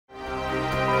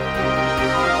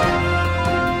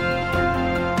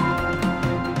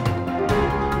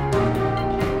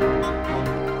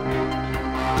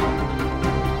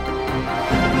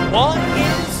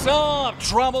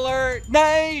Drum Alert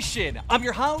Nation! I'm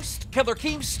your host, Killer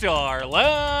Keemstar.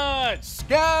 Let's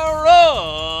get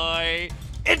right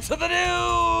into the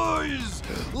news!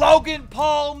 Logan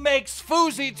Paul makes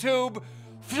FouseyTube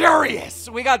furious.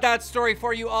 We got that story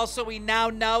for you. Also, we now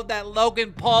know that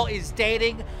Logan Paul is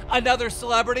dating another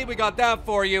celebrity. We got that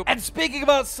for you. And speaking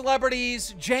about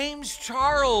celebrities, James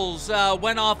Charles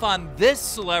went off on this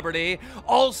celebrity.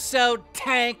 Also,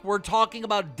 Tank, we're talking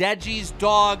about Deji's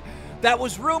dog that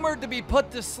was rumored to be put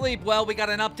to sleep. Well, we got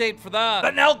an update for that. The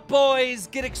Nelk Boys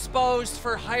get exposed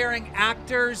for hiring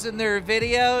actors in their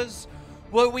videos.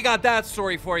 Well, we got that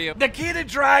story for you. Nikita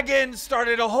Dragun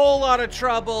started a whole lot of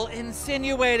trouble,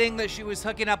 insinuating that she was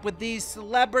hooking up with these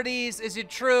celebrities. Is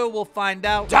it true? We'll find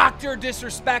out. Dr.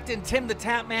 Disrespect and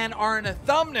Timthetatman are in a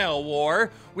thumbnail war.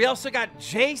 We also got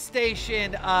J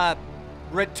Station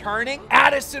returning.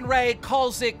 Addison Rae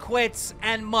calls it quits,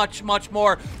 and much, much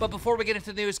more. But before we get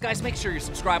into the news, guys, make sure you're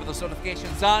subscribed with those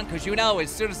notifications on, because you know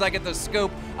as soon as I get the scoop,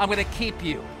 I'm going to keep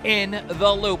you in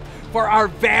the loop. For our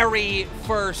very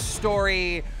first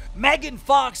story, Megan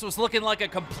Fox was looking like a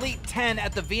complete 10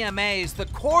 at the VMAs. The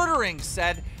quartering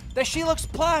said that she looks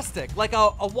plastic, like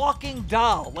a walking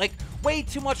doll, like way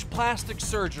too much plastic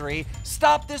surgery.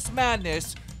 Stop this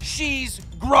madness. She's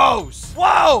gross.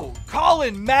 Whoa,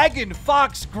 calling Megan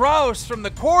Fox gross from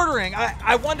the quartering.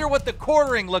 I wonder what the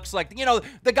quartering looks like. You know,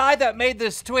 the guy that made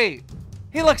this tweet,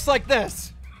 he looks like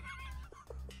this.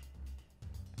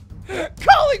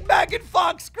 Calling Megan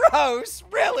Fox gross,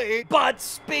 really? But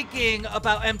speaking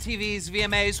about MTV's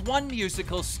VMAs, one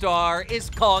musical star is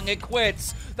calling it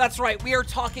quits. That's right, we are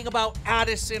talking about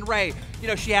Addison Rae. You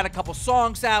know, she had a couple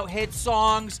songs out, hit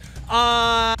songs.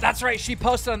 That's right, she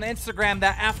posted on Instagram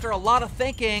that after a lot of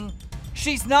thinking,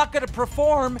 she's not gonna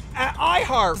perform at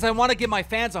iHeart. Because I wanna give my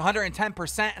fans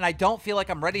 110%, and I don't feel like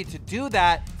I'm ready to do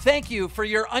that. Thank you for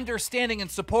your understanding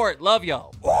and support. Love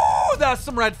y'all. Ooh, that's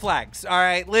some red flags. All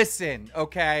right, listen,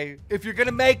 okay? If you're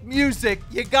gonna make music,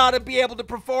 you gotta be able to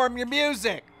perform your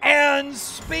music. And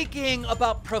speaking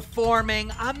about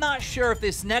performing, I'm not sure if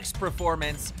this next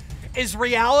performance is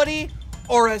reality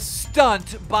or a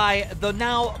stunt by the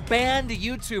now banned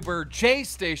YouTuber J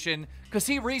Station, because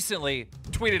he recently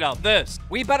tweeted out this.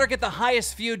 We better get the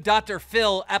highest viewed Dr.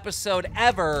 Phil episode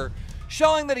ever,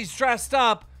 showing that he's dressed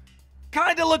up,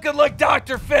 kind of looking like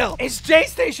Dr. Phil. Is J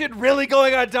Station really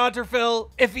going on Dr. Phil?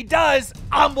 If he does,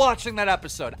 I'm watching that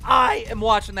episode. I am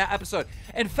watching that episode.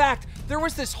 In fact, there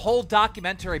was this whole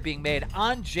documentary being made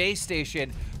on J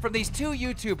Station from these two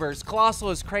YouTubers, Colossal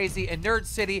is Crazy and Nerd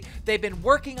City. They've been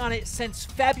working on it since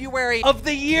February of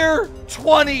the year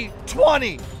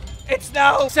 2020. It's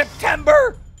now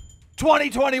September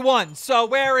 2021. So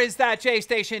where is that J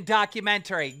Station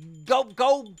documentary?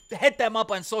 Go hit them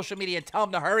up on social media and tell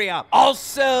them to hurry up.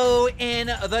 Also in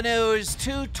the news,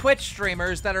 two Twitch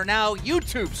streamers that are now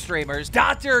YouTube streamers,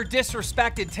 Dr.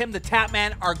 Disrespect and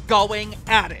Timthetatman, are going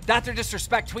at it. Dr.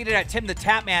 Disrespect tweeted at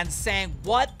Timthetatman saying,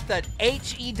 "What the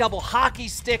HE double hockey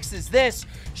sticks is this?"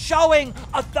 Showing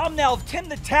a thumbnail of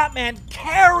Timthetatman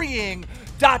carrying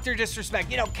Dr. Disrespect,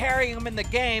 you know, carrying him in the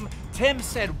game. Tim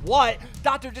said, "What?"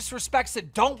 Dr. Disrespect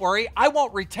said, "Don't worry, I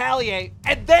won't retaliate."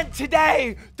 And then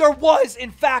today, there was,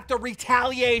 in fact, a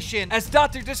retaliation as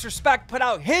Dr. Disrespect put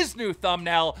out his new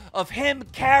thumbnail of him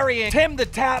carrying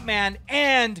Timthetatman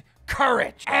and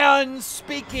courage. And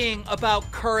speaking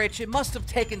about courage, it must have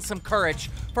taken some courage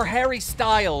for Harry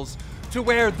Styles to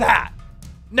wear that.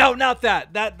 No, not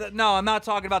that. No, I'm not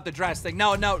talking about the dress thing.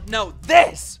 No,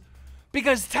 this.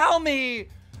 Because tell me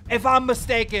if I'm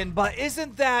mistaken, but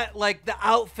isn't that like the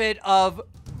outfit of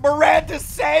Miranda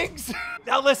Sings?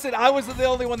 Now listen, I wasn't the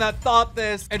only one that thought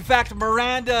this. In fact,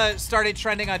 Miranda started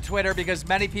trending on Twitter because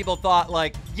many people thought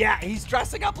like, yeah, he's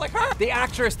dressing up like her. The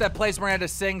actress that plays Miranda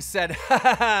Sings said,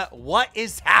 what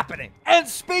is happening? And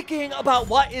speaking about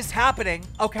what is happening,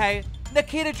 okay,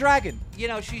 Nikita Dragun, you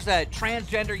know, she's a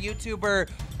transgender YouTuber,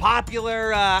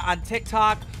 popular on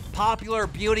TikTok, popular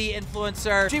beauty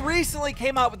influencer. She recently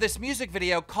came out with this music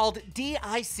video called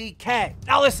DICK.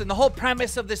 Now listen, the whole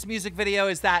premise of this music video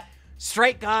is that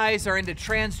straight guys are into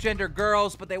transgender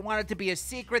girls, but they want it to be a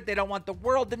secret. They don't want the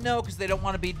world to know because they don't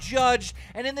want to be judged.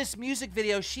 And in this music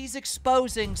video, she's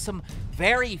exposing some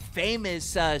very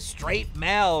famous straight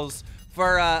males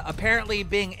for apparently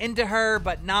being into her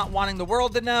but not wanting the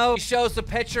world to know. She shows a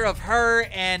picture of her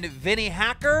and Vinny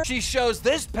Hacker. She shows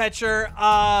this picture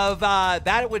of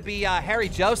that it would be Harry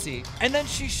Josie. And then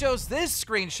she shows this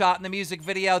screenshot in the music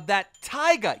video that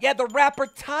Tyga, yeah, the rapper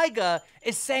Tyga,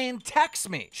 is saying, "Text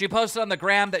me." She posted on the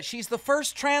gram that she's the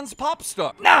first trans pop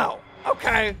star. Now,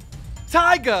 okay,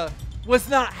 Tyga was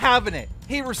not having it.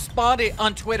 He responded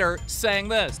on Twitter saying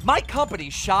this: "My company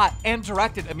shot and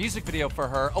directed a music video for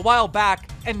her a while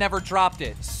back and never dropped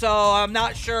it. So I'm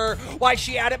not sure why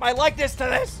she added my likeness to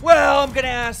this." Well, I'm gonna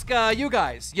ask you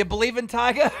guys, you believe in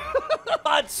Tyga?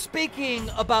 But speaking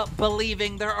about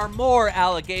believing, there are more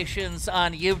allegations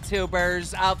on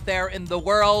YouTubers out there in the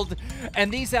world, and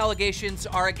these allegations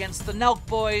are against the Nelk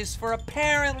Boys for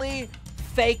apparently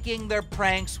faking their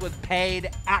pranks with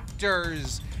paid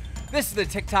actors. This is the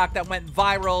TikTok that went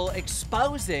viral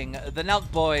exposing the Nelk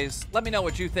Boys. Let me know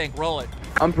what you think. Roll it.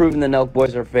 I'm proving the Nelk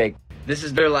Boys are fake. This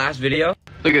is their last video.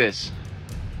 Look at this.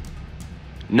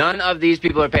 None of these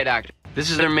people are paid actors. This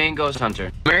is their main ghost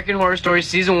hunter. American Horror Story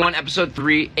Season 1, Episode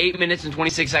 3, 8 minutes and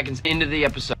 26 seconds into the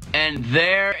episode. And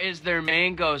there is their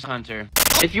main ghost hunter.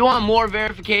 If you want more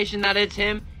verification that it's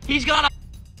him, he's got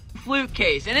a flute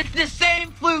case. And it's the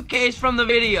same flute case from the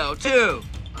video, too.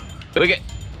 Look at.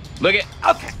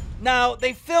 Okay. Now,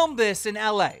 they filmed this in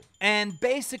LA. And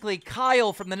basically,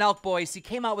 Kyle from the Nelk Boys, he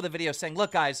came out with a video saying,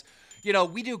 look, guys, you know,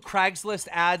 we do Craigslist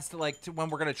ads to when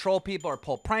we're going to troll people or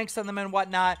pull pranks on them and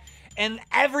whatnot. And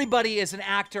everybody is an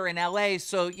actor in LA,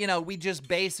 so, you know, we just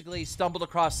basically stumbled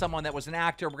across someone that was an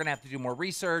actor. We're going to have to do more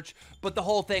research, but the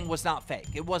whole thing was not fake.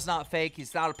 It was not fake.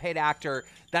 He's not a paid actor.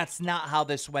 That's not how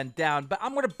this went down, but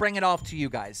I'm going to bring it off to you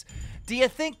guys. Do you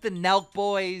think the Nelk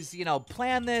Boys, you know,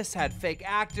 planned this, had fake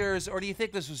actors, or do you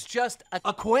think this was just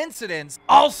a coincidence?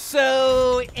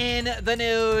 Also in the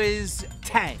news,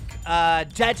 Tank.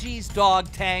 Deji's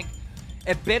dog, Tank.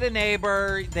 It bit a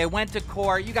neighbor. They went to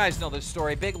court. You guys know this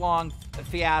story. Big, long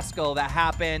fiasco that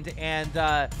happened. And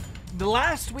the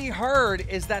last we heard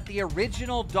is that the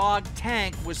original dog,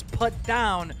 Tank, was put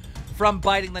down from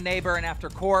biting the neighbor and after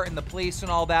court and the police and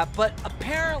all that. But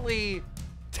apparently,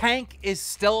 Tank is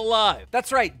still alive.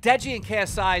 That's right. Deji and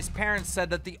KSI's parents said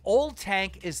that the old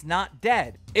Tank is not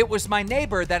dead. It was my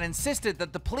neighbor that insisted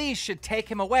that the police should take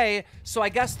him away, so I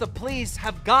guess the police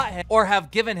have got him or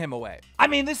have given him away. I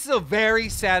mean, this is a very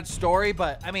sad story,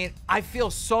 but I mean, I feel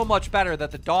so much better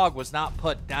that the dog was not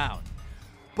put down.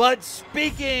 But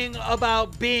speaking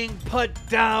about being put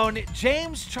down,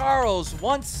 James Charles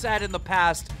once said in the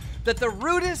past that the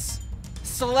rudest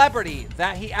celebrity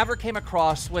that he ever came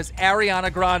across was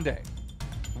Ariana Grande.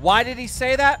 Why did he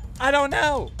say that? I don't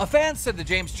know. A fan said to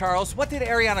James Charles, "What did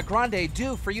Ariana Grande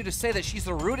do for you to say that she's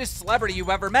the rudest celebrity you've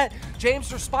ever met?"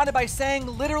 James responded by saying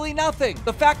literally nothing.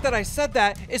 "The fact that I said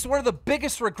that is one of the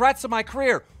biggest regrets of my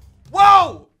career."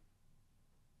 Whoa!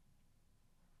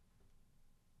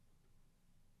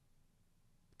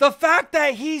 The fact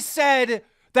that he said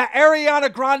that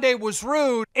Ariana Grande was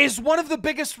rude is one of the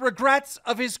biggest regrets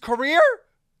of his career?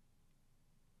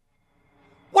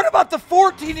 What about the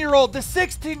 14-year-old, the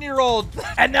 16-year-old?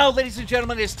 And now, ladies and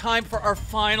gentlemen, it's time for our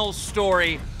final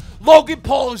story. Logan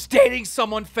Paul is dating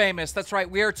someone famous. That's right,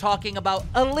 we are talking about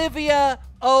Olivia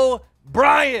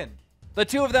O'Brien. The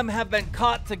two of them have been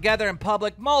caught together in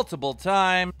public multiple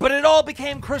times, but it all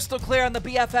became crystal clear on the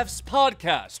BFFs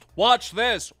podcast. Watch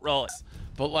this, roll it.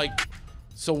 But like,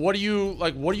 so what are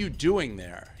you doing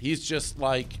there? He's just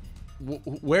like,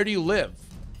 where do you live?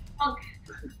 Okay.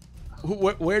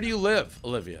 Where do you live,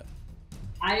 Olivia?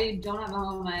 I don't have a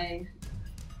home. I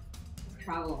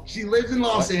travel. She lives in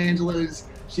Los Angeles.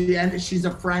 She's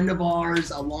a friend of ours,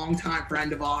 a longtime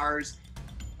friend of ours.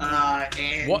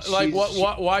 And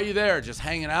why are you there? Just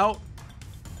hanging out?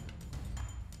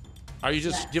 Are you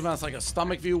just giving us like a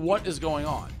stomach view? What is going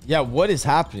on? Yeah, what is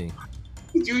happening?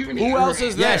 Who else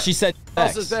is there? Yeah, she said Who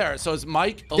else is there? So it's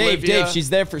Mike, Olivia. Dave, she's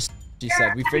there for, she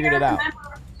said. We figured it out.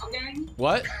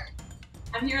 What?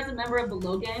 I'm here as a member of the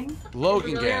Logan.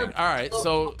 Logan gang. All right,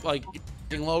 so like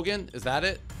Logan, is that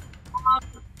it?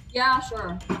 Yeah,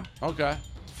 sure. Okay,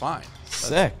 fine.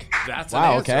 Sick. That's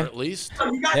wow, an answer, okay. At least.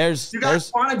 So you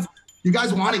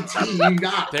guys wanted tea. You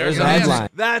got there's a an headline.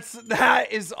 That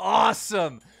is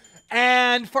awesome.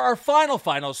 And for our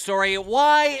final story,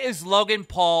 why is Logan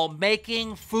Paul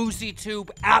making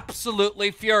FouseyTube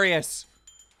absolutely furious?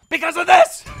 Because of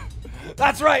this!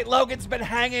 That's right, Logan's been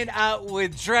hanging out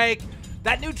with Drake.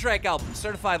 That new Drake album,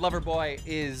 Certified Lover Boy,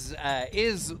 is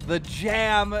the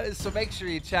jam, so make sure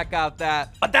you check out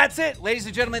that. But that's it, ladies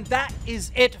and gentlemen. That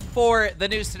is it for the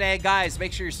news today. Guys,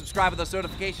 make sure you subscribe with those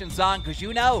notifications on, because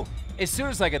you know, as soon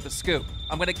as I get the scoop,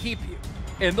 I'm going to keep you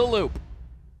in the loop.